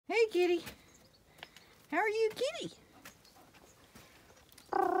Hey, kitty. How are you, kitty?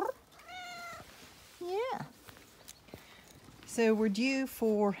 Yeah. So we're due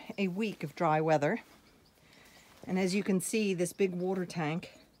for a week of dry weather. And as you can see, this big water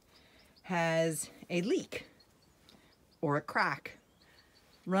tank has a leak or a crack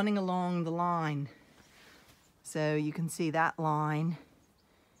running along the line. So you can see that line,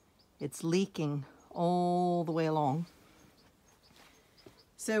 it's leaking all the way along.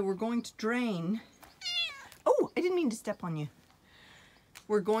 So we're going to drain. Oh, I didn't mean to step on you.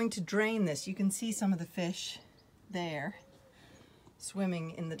 We're going to drain this. You can see some of the fish there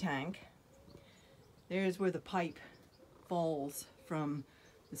swimming in the tank. There's where the pipe falls from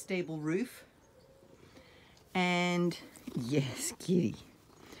the stable roof. And yes, kitty.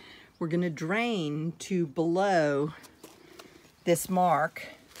 We're going to drain to below this mark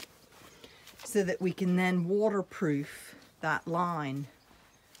so that we can then waterproof that line.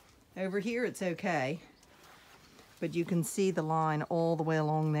 Over here it's okay, but you can see the line all the way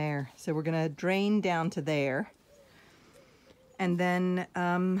along there. So we're going to drain down to there and then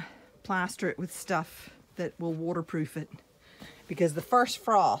plaster it with stuff that will waterproof it, because the first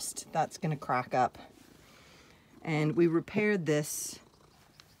frost, that's going to crack up. And we repaired this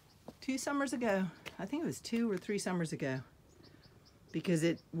 2 summers ago. I think it was 2 or 3 summers ago, because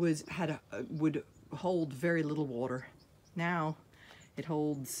it would hold very little water. Now it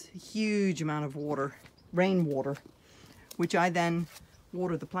holds a huge amount of water, rainwater, which I then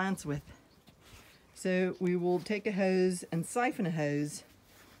water the plants with. So we will take a hose and siphon a hose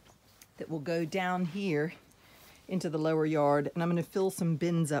that will go down here into the lower yard, and I'm going to fill some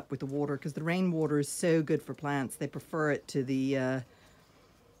bins up with the water, because the rainwater is so good for plants. They prefer it to the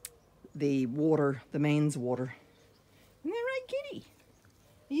water, the mains water. Isn't that right, kitty?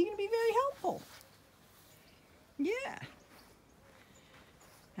 Are you going to be very helpful? Yeah.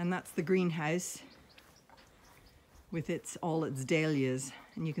 And that's the greenhouse with all its dahlias,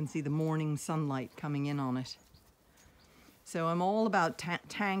 and you can see the morning sunlight coming in on it. So I'm all about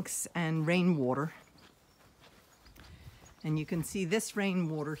tanks and rainwater. And you can see this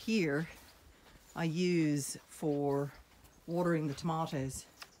rainwater here I use for watering the tomatoes.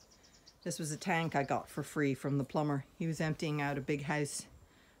 This was a tank I got for free from the plumber. He was emptying out a big house,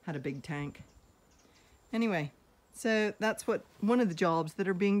 had a big tank. Anyway, so that's one of the jobs that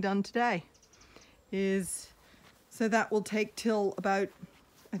are being done today is, so that will take till about,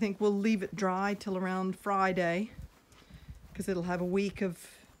 I think we'll leave it dry till around Friday, because it'll have a week of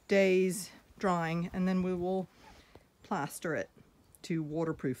days drying, and then we will plaster it to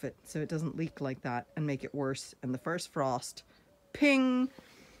waterproof it so it doesn't leak like that and make it worse. And the first frost, ping,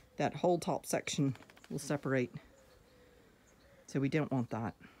 that whole top section will separate. So we don't want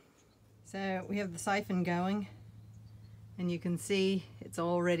that. So we have the siphon going, and you can see it's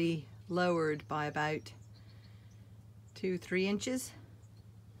already lowered by about 2-3 inches.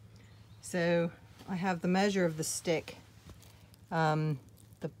 So I have the measure of the stick. The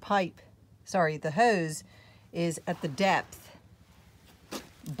hose is at the depth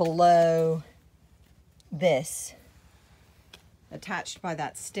below this, attached by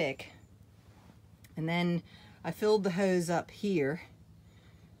that stick. And then I filled the hose up here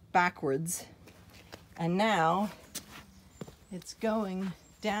backwards, and now it's going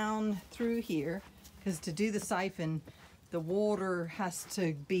down through here, because to do the siphon the water has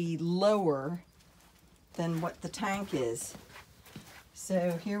to be lower than what the tank is.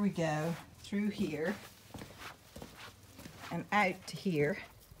 So here we go through here and out to here,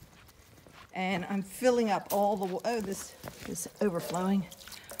 and I'm filling up all the this is overflowing.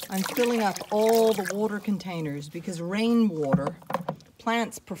 I'm filling up all the water containers, because rainwater,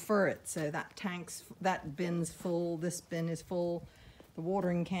 plants prefer it. So that bin's full, this bin is full, the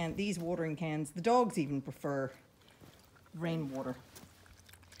watering can, these watering cans, the dogs even prefer rainwater.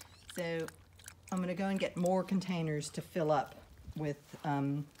 So I'm going to go and get more containers to fill up with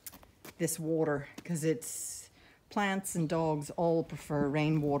this water, because plants and dogs all prefer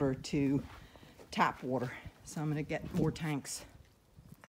rainwater to tap water. So I'm going to get more tanks